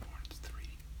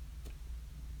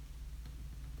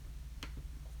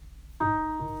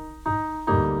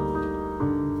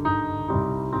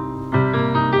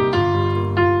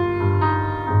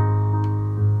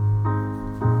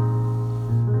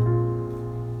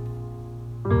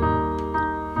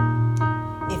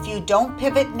don't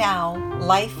pivot now,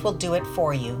 life will do it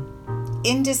for you.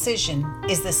 Indecision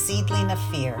is the seedling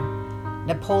of fear.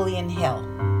 Napoleon Hill.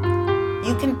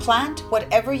 You can plant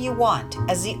whatever you want,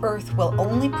 as the earth will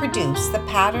only produce the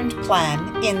patterned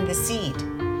plan in the seed.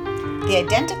 The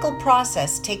identical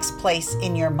process takes place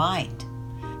in your mind.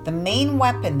 The main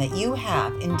weapon that you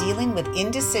have in dealing with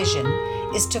indecision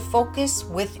is to focus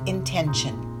with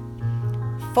intention.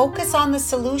 Focus on the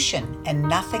solution and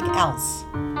nothing else.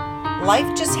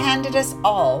 Life just handed us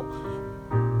all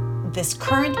this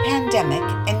current pandemic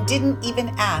and didn't even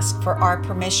ask for our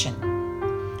permission.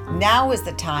 Now is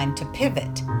the time to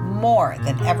pivot more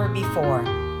than ever before.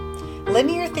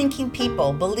 Linear thinking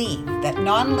people believe that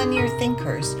non-linear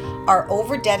thinkers are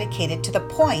over-dedicated to the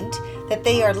point that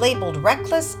they are labeled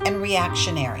reckless and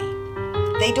reactionary.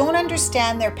 They don't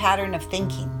understand their pattern of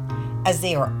thinking, as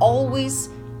they are always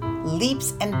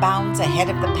leaps and bounds ahead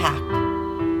of the pack.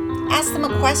 Ask them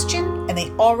a question and they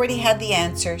already had the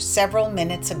answer several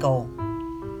minutes ago.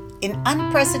 In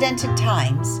unprecedented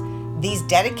times, these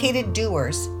dedicated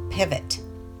doers pivot.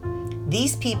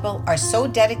 These people are so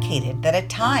dedicated that at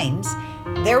times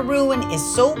their ruin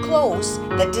is so close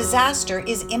that disaster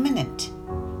is imminent.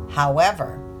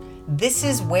 However, this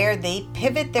is where they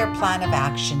pivot their plan of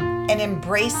action and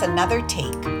embrace another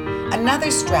take,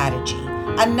 another strategy,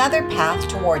 another path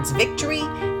towards victory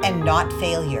and not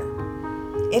failure.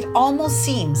 It almost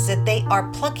seems that they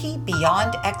are plucky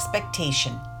beyond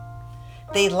expectation.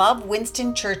 They love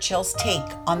Winston Churchill's take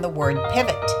on the word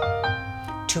pivot.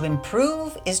 To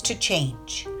improve is to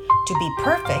change. To be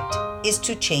perfect is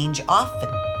to change often.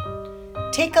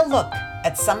 Take a look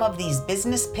at some of these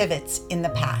business pivots in the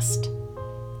past.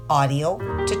 Audio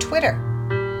to Twitter.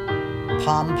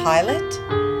 Palm Pilot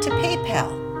to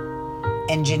PayPal.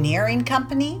 Engineering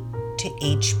company to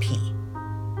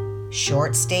HP.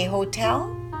 Short stay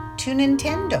hotel to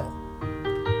Nintendo.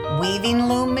 Weaving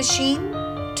loom machine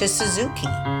to Suzuki.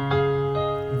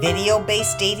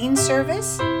 Video-based dating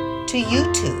service to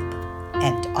YouTube,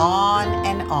 and on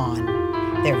and on.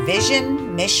 Their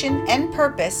vision, mission, and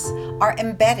purpose are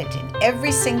embedded in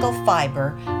every single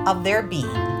fiber of their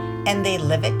being, and they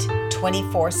live it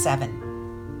 24/7.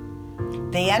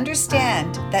 They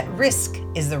understand that risk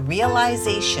is the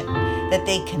realization that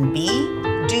they can be,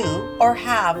 do, or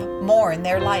have more in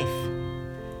their life.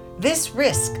 This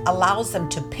risk allows them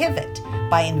to pivot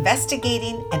by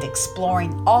investigating and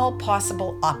exploring all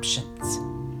possible options.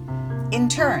 In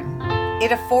turn,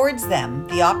 it affords them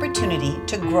the opportunity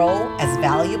to grow as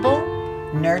valuable,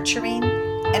 nurturing,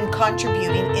 and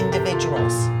contributing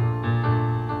individuals.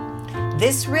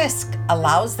 This risk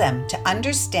allows them to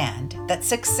understand that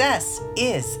success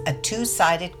is a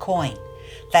two-sided coin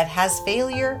that has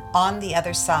failure on the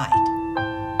other side.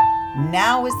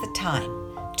 Now is the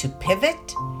time to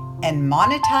pivot and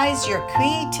monetize your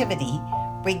creativity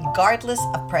regardless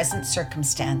of present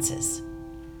circumstances.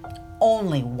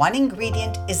 Only one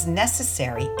ingredient is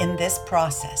necessary in this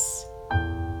process.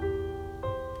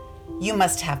 You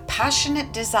must have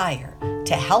passionate desire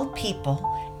to help people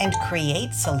and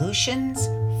create solutions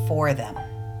for them.